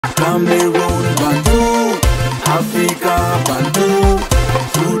Cameroon Bantou, Africa Bantou,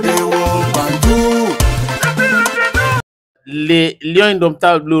 through the world Bantou. Les Lions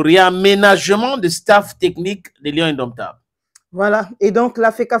Indomptables, le réaménagement de staff technique des Lions Indomptables. Voilà, et donc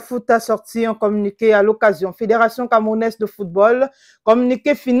la Fecafoot a sorti un communiqué à l'occasion. Fédération camerounaise de football,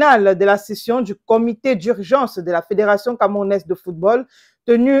 communiqué final de la session du comité d'urgence de la Fédération camerounaise de football,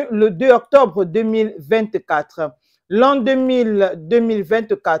 tenu le 2 octobre 2024. L'an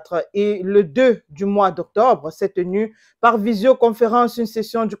 2024 et le 2 du mois d'octobre s'est tenu par visioconférence une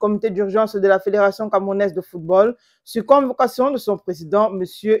session du comité d'urgence de la Fédération camerounaise de football sur convocation de son président, M.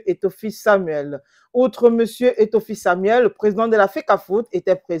 Eto'o Samuel. Outre M. Eto'o Samuel, le président de la Fecafoot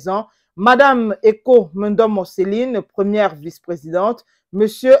était présent, Madame Eko Mendomo Céline, première vice-présidente, M.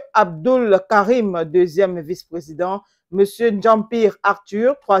 Abdul Karim, deuxième vice-président, M. Jean-Pierre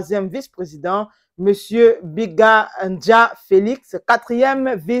Arthur, troisième vice-président, Monsieur Biga Ndja Félix,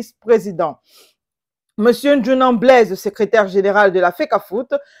 quatrième vice-président. Monsieur Njunan Blaise, secrétaire général de la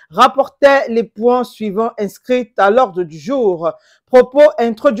Fecafoot, rapportait les points suivants inscrits à l'ordre du jour. Propos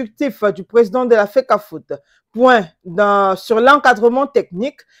introductifs du président de la Fecafoot. Point sur l'encadrement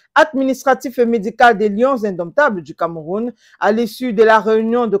technique, administratif et médical des Lions Indomptables du Cameroun à l'issue de la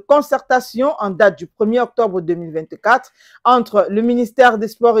réunion de concertation en date du 1er octobre 2024 entre le ministère des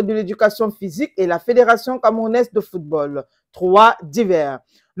Sports et de l'Éducation physique et la Fédération camerounaise de football. 3 divers.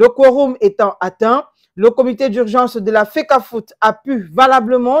 Le quorum étant atteint, le comité d'urgence de la Fecafoot a pu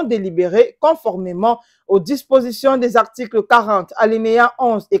valablement délibérer conformément aux dispositions des articles 40, alinéas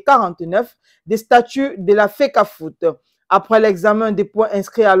 11 et 49 des statuts de la Fecafoot. Après l'examen des points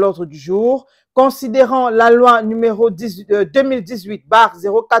inscrits à l'ordre du jour, considérant la loi numéro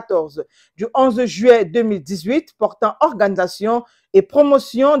 2018/014 du 11 juillet 2018 portant organisation et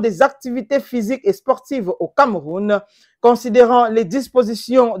promotion des activités physiques et sportives au Cameroun, considérant les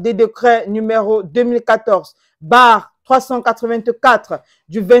dispositions des décrets numéro 2014/384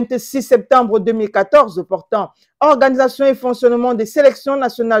 du 26 septembre 2014 portant organisation et fonctionnement des sélections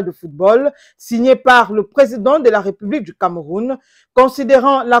nationales de football, signé par le président de la République du Cameroun,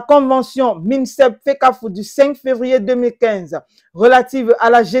 considérant la convention MINSEP-Fecafoot du 5 février 2015 relative à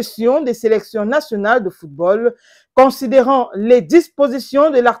la gestion des sélections nationales de football, considérant les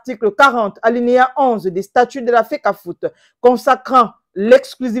dispositions de l'article 40, alinéa 11 des statuts de la Fecafoot consacrant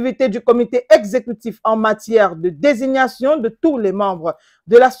l'exclusivité du comité exécutif en matière de désignation de tous les membres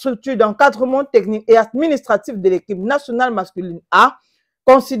de la structure d'encadrement technique et administratif de l'équipe nationale masculine A,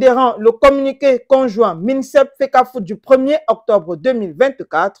 considérant le communiqué conjoint MINSEP-Fecafoot du 1er octobre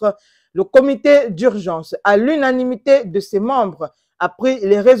 2024, le comité d'urgence à l'unanimité de ses membres a pris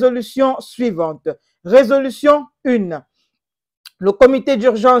les résolutions suivantes. Résolution 1. Le comité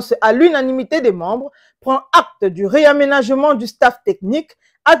d'urgence à l'unanimité des membres prend acte du réaménagement du staff technique,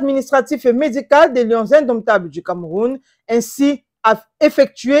 administratif et médical des Lions Indomptables du Cameroun, ainsi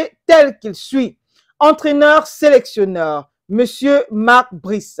effectué tel qu'il suit. Entraîneur-sélectionneur, M. Marc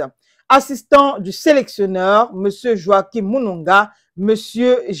Brice. Assistant du sélectionneur, M. Joachim Munonga, M.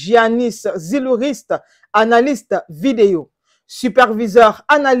 Giannis Zilouriste, analyste vidéo. Superviseur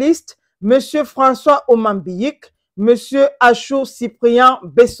analyste, M. François Omambiyik, M. Achou Cyprien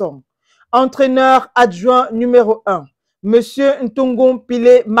Besson. Entraîneur adjoint numéro 1, M. Ntungum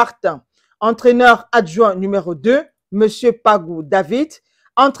Pile Martin. Entraîneur adjoint numéro 2, M. Pagou David.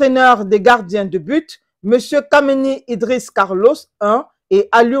 Entraîneur des gardiens de but, M. Kameni Idriss Carlos 1 et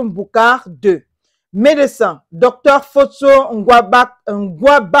Alioum Boukar 2. Médecin, Dr Fotso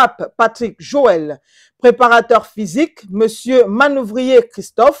Ngwabap Patrick Joël. Préparateur physique, M. Manouvrier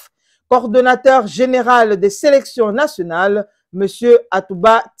Christophe. Coordonnateur général des sélections nationales, M.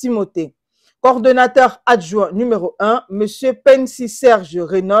 Atouba Timothée. Coordonnateur adjoint numéro 1, M. Pensi Serge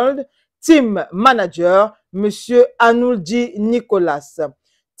Reynolds. Team manager, M. Anouldi Nicolas.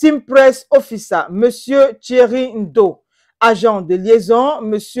 Team press officer, M. Thierry Ndo. Agent de liaison,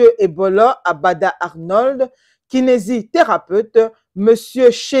 M. Ebola Abada Arnold. Kinésithérapeute, M.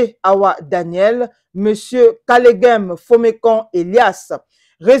 Che Awa Daniel. M. Kalegem Fomekon Elias.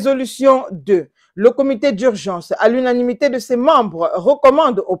 Résolution 2. Le comité d'urgence, à l'unanimité de ses membres,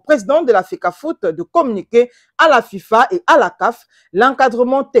 recommande au président de la Fecafoot de communiquer à la FIFA et à la CAF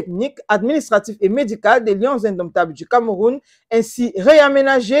l'encadrement technique, administratif et médical des Lions Indomptables du Cameroun, ainsi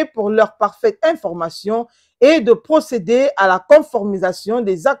réaménagé pour leur parfaite information et de procéder à la conformisation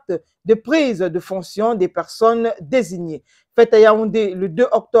des actes de prise de fonction des personnes désignées. Fait à Yaoundé le 2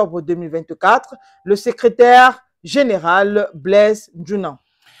 octobre 2024, le secrétaire général Blaise Njunan.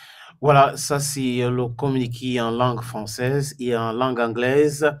 Voilà, ça c'est le communiqué en langue française et en langue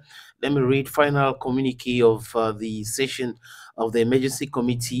anglaise. Let me read final communiqué of the session of the Emergency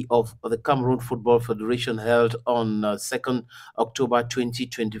Committee of the Cameroon Football Federation held on 2nd October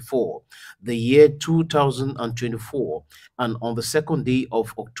 2024, the year 2024, and on the second day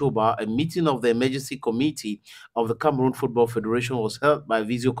of October, a meeting of the Emergency Committee of the Cameroon Football Federation was held by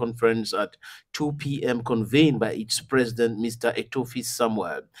video conference at 2 p.m. convened by its president, Mr. Eto'o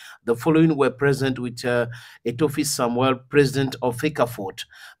Samuel. The following were present with Eto'o Samuel, president of Fecafoot,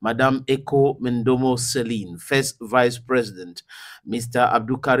 Madame Eko Mendomo Celine, first vice president, Mr.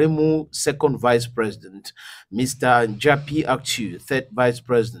 Abdukarimu, second vice president, Mr. Japi Aktu, third vice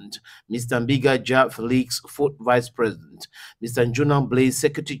president, Mr. Mbiga Ja Felix, fourth vice president, Mr. Njunan Blaise,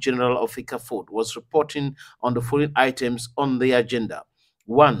 secretary general of Fecafoot, was reporting on the following items on the agenda.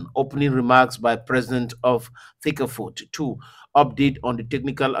 1. Opening remarks by President of Fecafoot. 2. Update on the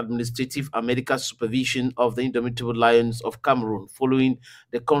technical, administrative, and medical supervision of the Indomitable Lions of Cameroon following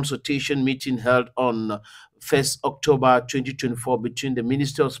the consultation meeting held on 1st October 2024 between the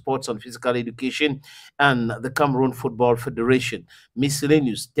Ministry of Sports and Physical Education and the Cameroon Football Federation.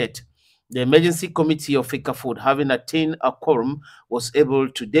 Miscellaneous. Debt. The Emergency Committee of Fecafoot, having attained a quorum, was able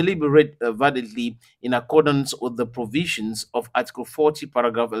to deliberate validly in accordance with the provisions of Article 40,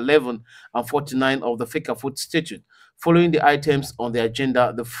 Paragraph 11 and 49 of the Fecafoot Statute. Following the items on the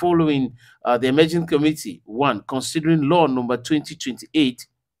agenda, the following, the Emergency Committee: 1. Considering Law Number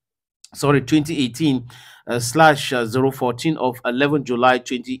 2018/014 of 11 July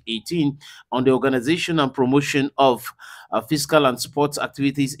 2018 on the organization and promotion of fiscal and sports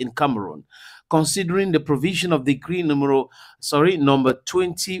activities in Cameroon. Considering the provision of Decree number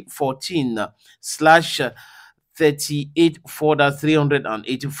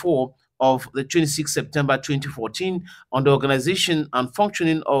 2014/38/384 of the 26th September 2014 on the organization and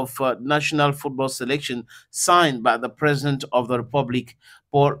functioning of national football selection, signed by the President of the Republic,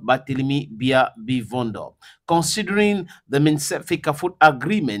 Paul Barthélemy Bia Bivondo. Considering the MINSEP Fecafoot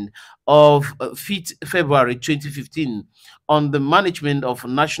agreement of 5th February 2015 on the management of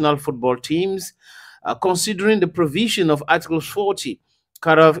national football teams, considering the provision of Article 40,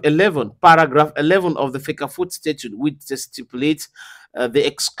 Paragraph 11 of the Fecafoot Statute, which stipulates the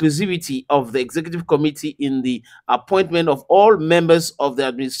exclusivity of the Executive Committee in the appointment of all members of the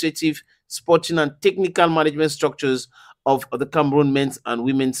administrative, sporting, and technical management structures of the Cameroon men's and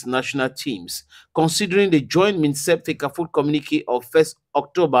women's national teams. Considering the joint MINSEP Fecafoot Communiqué of 1st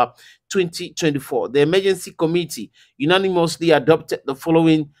October 2024, the Emergency Committee unanimously adopted the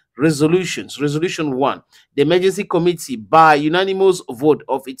following resolutions. Resolution 1. The Emergency Committee, by unanimous vote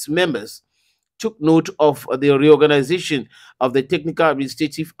of its members, took note of the reorganization of the technical,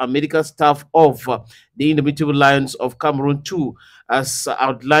 administrative, and medical staff of the Indomitable Lions of Cameroon 2, as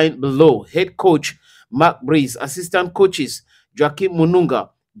outlined below. Head coach Mark Brice, assistant coaches Joachim Mununga,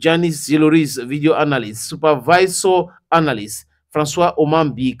 Janice Ziloris, video analyst, supervisor analyst Francois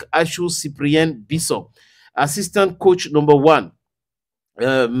Omambik, Ashu Cyprien Bissot, assistant coach number 1,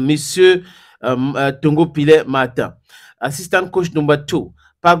 Monsieur Tongo Pilet Martin, assistant coach number 2,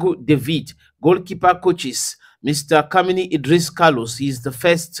 Pagu David, goalkeeper coaches Mr. Kamini Idris Carlos, he is the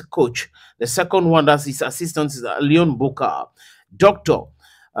first coach. The second one, that's his assistant, is Leon Boka. Doctor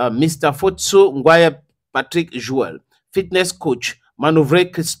Mr. Fotso Ngwaya Patrick Joel, fitness coach Manouvre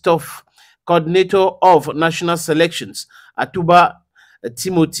Christophe, coordinator of national selections Atuba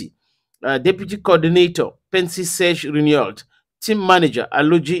Timothy, deputy coordinator Pensi Serge Rignaud, team manager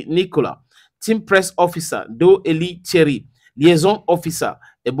Aloji Nicola, team press officer Do Eli Thierry, liaison officer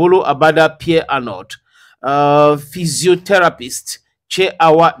Ebolo Abada Pierre Arnaud, physiotherapist Che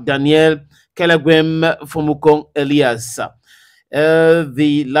Awa Daniel Kelegwem Fomukong Elias.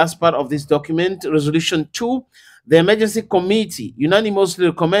 The last part of this document, Resolution 2, the Emergency Committee unanimously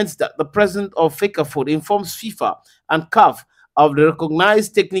recommends that the President of Fecafoot informs FIFA and CAF of the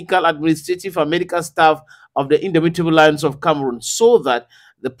recognized technical, administrative, and medical staff of the Indomitable Lions of Cameroon, so that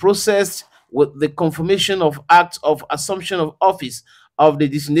the process with the confirmation of acts of assumption of office of the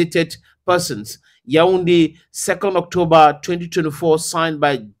designated persons. Yaoundé, 2nd October 2024, signed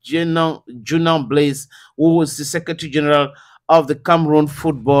by Njunan Blaise, who was the Secretary General of the Cameroon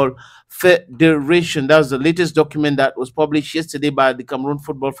Football Federation. That was the latest document that was published yesterday by the Cameroon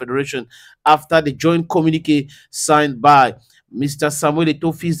Football Federation after the joint communique signed by Mr. Samuel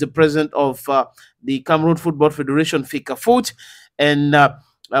Eto'o, the president of the Cameroon Football Federation, Fecafoot, and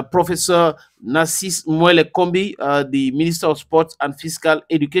Professor Nassis Mwele Kombi, the Minister of Sports and Physical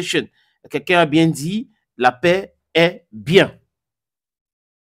Education. Quelqu'un a bien dit, la paix est bien.